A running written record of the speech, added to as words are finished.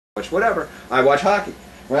watch whatever. I watch hockey,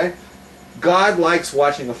 right? God likes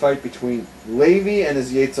watching a fight between Levi and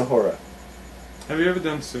his Yetzer Hara. Have you ever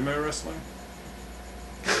done sumo wrestling?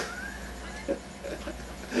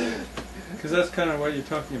 Because that's kind of what you're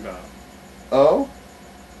talking about. Oh?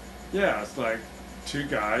 Yeah, it's like two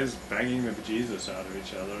guys banging the bejesus out of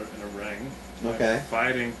each other in a ring. Okay. Like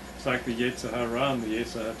fighting. It's like the Yetzer Hara and the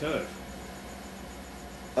Yetzer Hatov.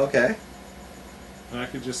 Okay. And I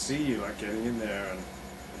could just see you like getting in there and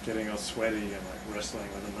getting all sweaty and like wrestling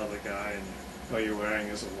with another guy, and all you're wearing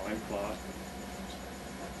is a loincloth.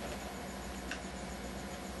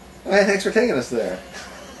 Hey, thanks for taking us there.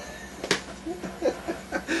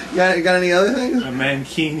 You got any other things? A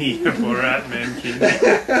mankini, a Borat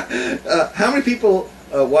mankini. How many people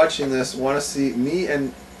watching this want to see me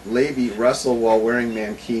and Levi wrestle while wearing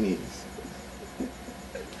mankinis?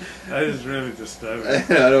 That is really disturbing.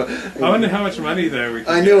 I wonder how much money there we could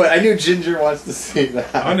I knew it. I knew Ginger wants to see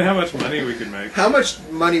that. I wonder how much money we could make. How much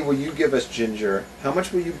money will you give us, Ginger? How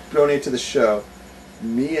much will you donate to the show?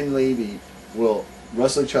 Me and Levi will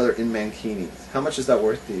wrestle each other in mankinis. How much is that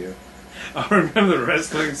worth to you? I remember the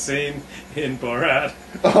wrestling scene in Borat.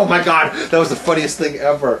 Oh my god, that was the funniest thing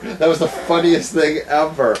ever. That was the funniest thing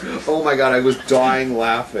ever. Oh my god, I was dying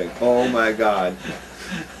laughing. Oh my god.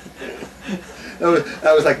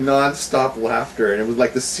 That was like non-stop laughter, and it was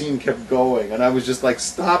like the scene kept going, and I was just like,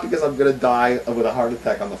 stop, because I'm gonna die with a heart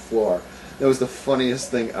attack on the floor. That was the funniest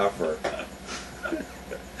thing ever.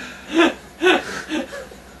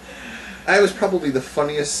 That was probably the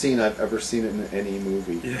funniest scene I've ever seen in any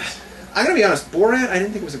movie. Yeah. I'm gonna be honest, Borat, I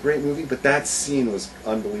didn't think it was a great movie, but that scene was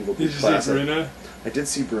unbelievably classic. Did you see Bruno? I did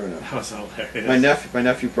see Bruno. That was hilarious. My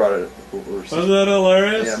nephew brought it over. Was that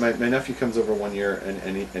hilarious? Yeah, my nephew comes over one year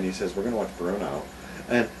and he says, we're going to watch Bruno.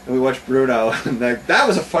 And we watched Bruno, and that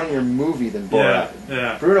was a funnier movie than Borat.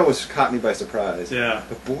 Yeah. Bruno caught me by surprise. Yeah.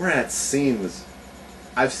 But Borat's scene was...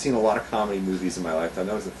 I've seen a lot of comedy movies in my lifetime.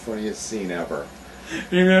 That was the funniest scene ever.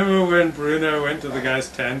 You remember when Bruno went to the guy's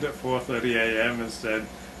tent at 4:30 a.m. and said,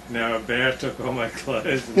 "No, a bear took all my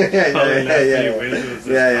clothes and all he left me with was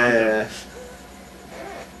this condom."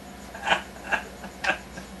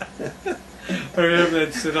 I remember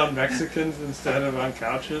they'd sit on Mexicans instead of on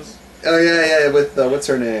couches. Oh yeah, with what's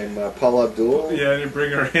her name, Paula Abdul. Yeah, and you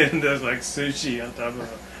bring her in. There's like sushi on top of a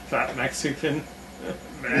fat Mexican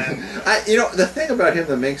man. You know, the thing about him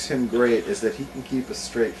that makes him great is that he can keep a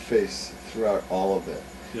straight face throughout all of it.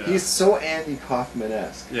 Yeah. He's so Andy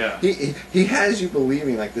Kaufman-esque. Yeah. He has you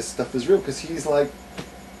believing like this stuff is real, because he's like,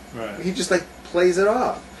 right. He just like plays it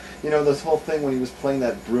off. You know, this whole thing when he was playing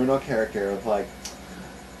that Bruno character of like,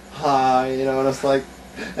 hi, you know, and it's like,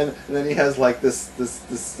 and then he has like this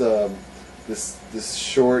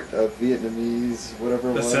short Vietnamese whatever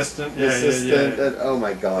it was. Assistant. And, oh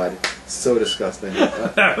my god, so disgusting.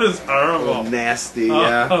 That was horrible. Oh, nasty.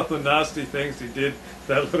 All the nasty things he did to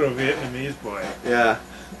that little Vietnamese boy. Yeah.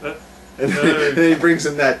 And then he brings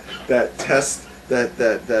in that test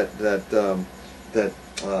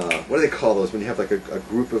what do they call those when you have like a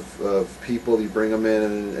group of people, you bring them in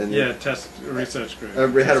and yeah, research group.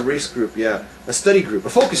 Had a race group, yeah, a study group, a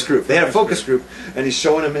focus group. They had a focus group, and he's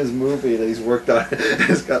showing him his movie that he's worked on. And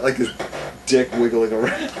he's got like his dick wiggling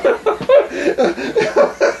around,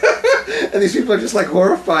 and these people are just like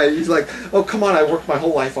horrified. He's like, "Oh, come on! I worked my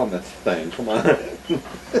whole life on this thing. Come on."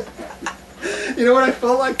 You know what I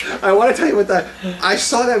felt like? I want to tell you what that. I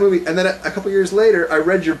saw that movie, and then a couple years later, I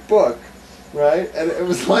read your book. Right, and it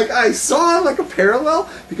was like I saw like a parallel,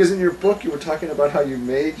 because in your book you were talking about how you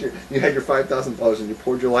had your $5,000 and you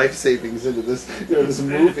poured your life savings into this, this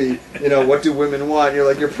movie. You know, what do women want? You're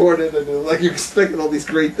like, you're pouring it, and like you expected all these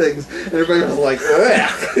great things, and everybody was like,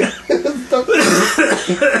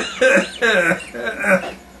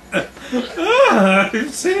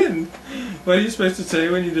 You've sinned. What are you supposed to say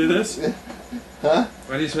when you do this? Huh?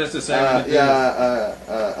 What are you supposed to say when you do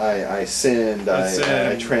I sinned,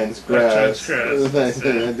 I transgressed. I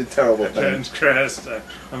did terrible things. I transgressed.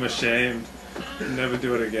 I'm ashamed. Never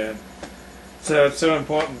do it again. So it's so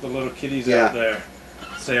important the little kiddies out there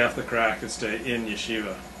stay off the crack and stay in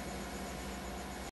yeshiva.